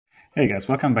Hey guys,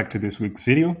 welcome back to this week's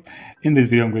video. In this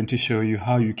video, I'm going to show you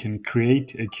how you can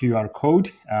create a QR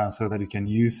code so that you can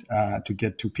use to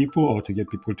get to people or to get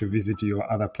people to visit your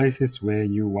other places where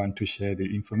you want to share the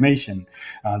information.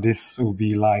 This will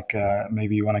be like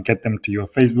maybe you want to get them to your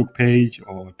Facebook page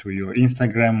or to your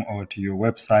Instagram or to your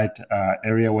website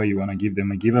area where you want to give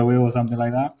them a giveaway or something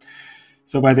like that.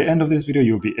 So by the end of this video,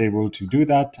 you'll be able to do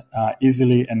that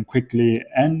easily and quickly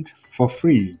and for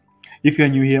free. If you're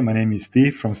new here, my name is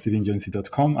Steve from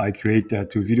stevenjonesy.com. I create 2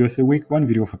 videos a week, one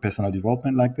video for personal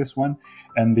development like this one,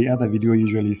 and the other video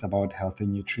usually is about health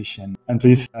and nutrition. And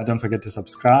please don't forget to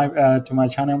subscribe to my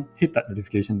channel, hit that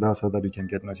notification bell so that you can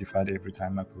get notified every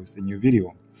time I post a new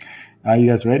video. Are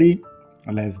you guys ready?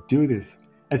 Let's do this.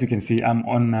 As you can see, I'm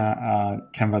on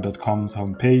Canva.com's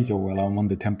homepage, or well, I'm on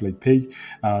the template page.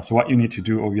 So what you need to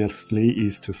do, obviously,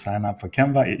 is to sign up for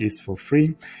Canva. It is for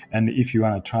free. And if you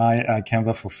want to try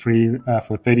Canva for free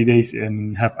for 30 days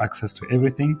and have access to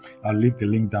everything, I'll leave the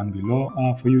link down below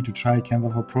for you to try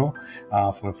Canva for Pro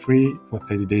for free for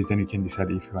 30 days. Then you can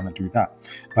decide if you want to do that.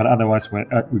 But otherwise, what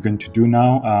we're going to do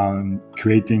now,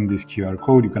 creating this QR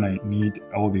code, you're going to need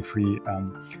all the free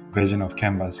version of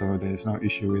Canva. So there's no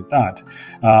issue with that.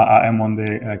 I am on the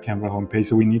Canva homepage,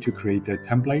 so we need to create a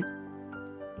template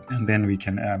and then we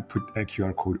can put a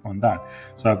QR code on that.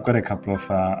 So I've got a couple of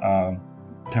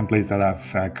templates that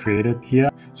I've created here.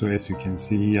 So as you can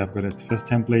see, I've got a first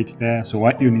template there. So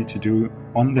what you need to do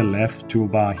on the left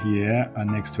toolbar here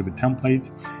next to the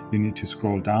templates, you need to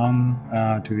scroll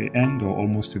down to the end or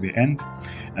almost to the end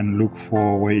and look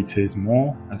for where it says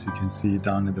more. As you can see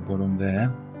down at the bottom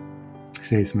there,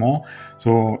 says more.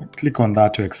 So click on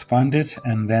that to expand it,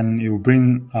 and then it will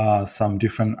bring some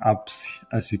different apps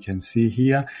as you can see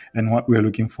here. And what we're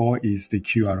looking for is the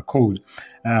QR code.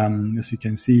 As you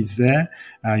can see, it's there.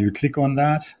 You click on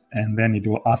that, and then it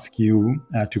will ask you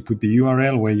to put the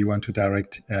URL where you want to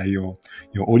direct your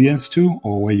audience to,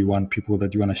 or where you want people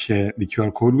that you want to share the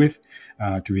QR code with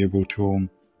to be able to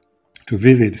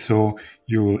visit. So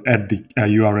you add the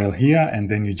URL here,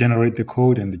 and then you generate the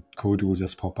code, and the code will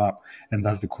just pop up, and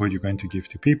that's the code you're going to give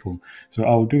to people. So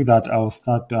I'll do that. I'll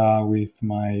start with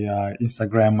my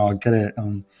Instagram. I'll get a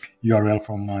URL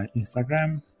from my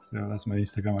Instagram. So that's my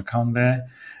Instagram account there.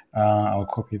 I'll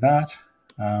copy that.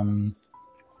 Then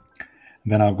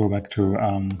I'll go back to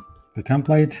the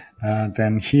template.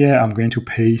 Then here I'm going to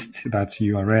paste that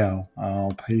URL.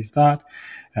 I'll paste that,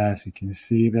 as you can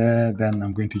see there. Then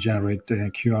I'm going to generate the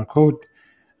QR code.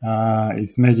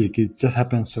 It's magic. It just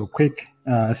happens so quick.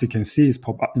 As you can see, it's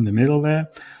pop up in the middle there.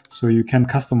 So you can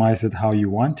customize it how you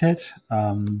want it.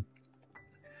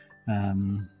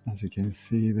 As you can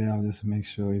see there, I'll just make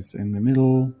sure it's in the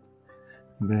middle.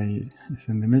 There, it's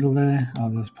in the middle there.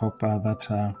 I'll just pop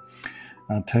that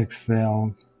text there.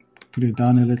 I'll put it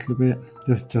down a little bit,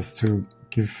 just to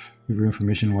give you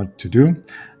information what to do.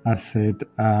 I said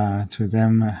to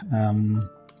them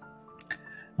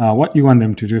what you want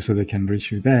them to do so they can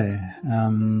reach you there.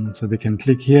 So they can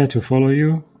click here to follow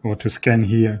you, or to scan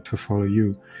here to follow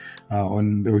you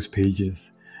on those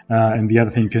pages. And the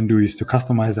other thing you can do is to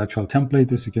customize the actual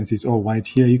template. As you can see, it's all white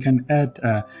here. You can add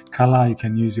color. You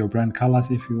can use your brand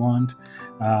colors if you want,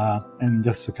 and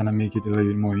just to kind of make it a little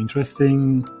bit more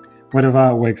interesting.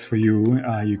 Whatever works for you,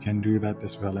 you can do that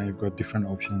as well, and you've got different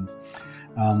options.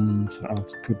 So I'll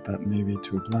put that maybe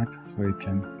to black so it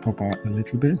can pop out a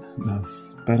little bit.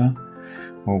 That's better.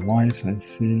 Or white, let's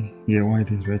see. Yeah,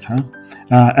 white is better.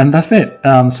 And that's it.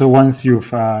 So once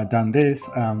you've done this,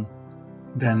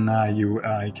 then you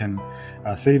can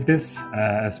save this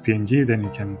as PNG. Then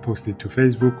you can post it to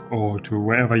Facebook or to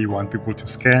wherever you want people to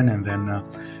scan, and then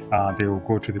they will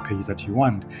go to the page that you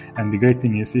want. And the great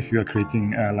thing is, if you are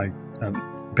creating like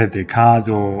birthday cards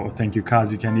or thank you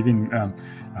cards, you can even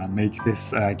make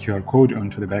this QR code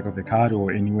onto the back of the card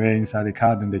or anywhere inside the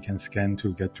card, and they can scan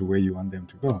to get to where you want them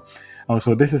to go.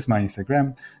 Also, this is my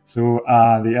Instagram. So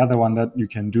the other one that you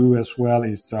can do as well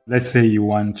is, let's say you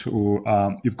want to,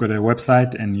 you've got a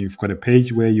website and you've got a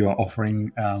page where you are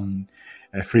offering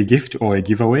a free gift or a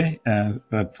giveaway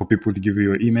for people to give you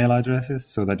your email addresses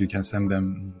so that you can send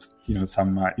them,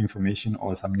 some information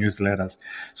or some newsletters.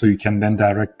 So you can then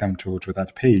direct them to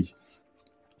that page.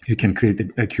 You can create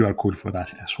a QR code for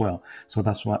that as well. So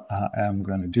that's what I am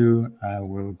going to do. I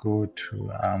will go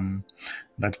to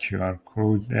that QR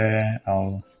code there.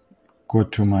 I'll go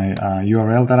to my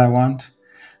URL that I want.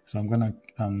 So I'm going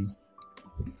to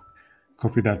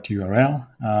copy that URL.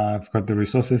 I've got the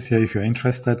resources here if you're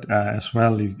interested as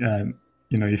well.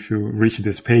 if you reach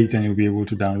this page, then you'll be able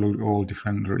to download all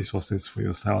different resources for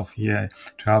yourself here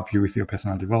to help you with your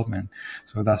personal development.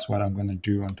 So that's what I'm going to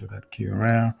do onto that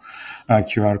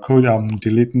QR code. I'm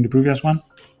deleting the previous one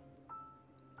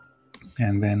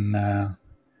and then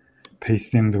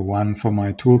pasting the one for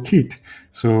my toolkit.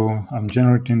 So I'm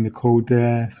generating the code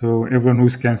there. So everyone who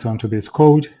scans onto this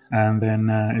code, and then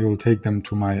it will take them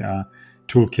to my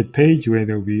toolkit page where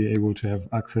they'll be able to have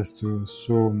access to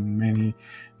so many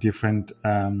different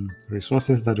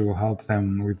resources that will help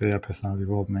them with their personal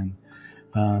development.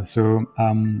 So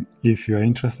if you're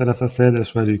interested, as I said,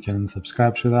 as well, you can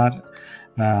subscribe to that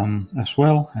as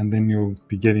well, and then you'll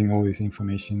be getting all this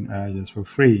information just for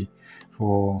free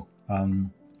for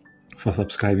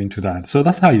subscribing to that. So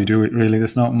that's how you do it, really.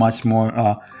 There's not much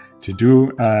more to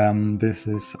do. This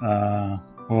is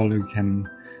all you can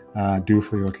do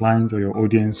for your clients or your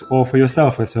audience, or for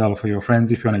yourself as well, for your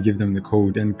friends, if you want to give them the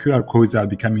code. And QR codes are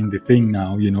becoming the thing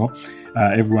now.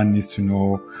 Everyone needs to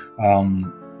know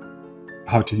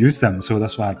how to use them. So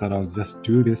that's why I thought I'll just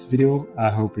do this video. I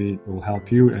hope it will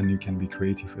help you and you can be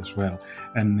creative as well.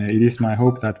 And it is my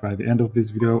hope that by the end of this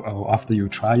video, or after you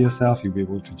try yourself, you'll be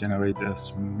able to generate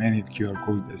as many QR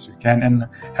codes as you can and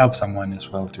help someone as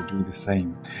well to do the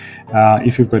same.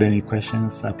 If you've got any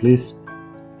questions, please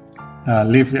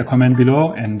leave a comment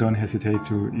below, and don't hesitate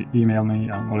to email me.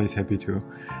 I'm always happy to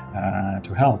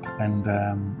help, and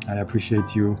I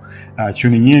appreciate you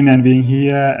tuning in and being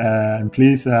here. And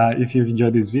please, if you've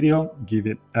enjoyed this video, give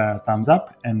it a thumbs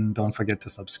up, and don't forget to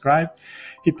subscribe.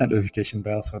 Hit that notification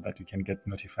bell so that you can get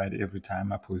notified every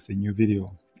time I post a new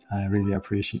video. I really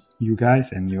appreciate you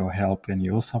guys and your help and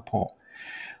your support.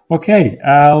 Okay,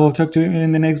 I'll talk to you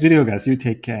in the next video, guys. You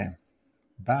take care.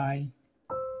 Bye.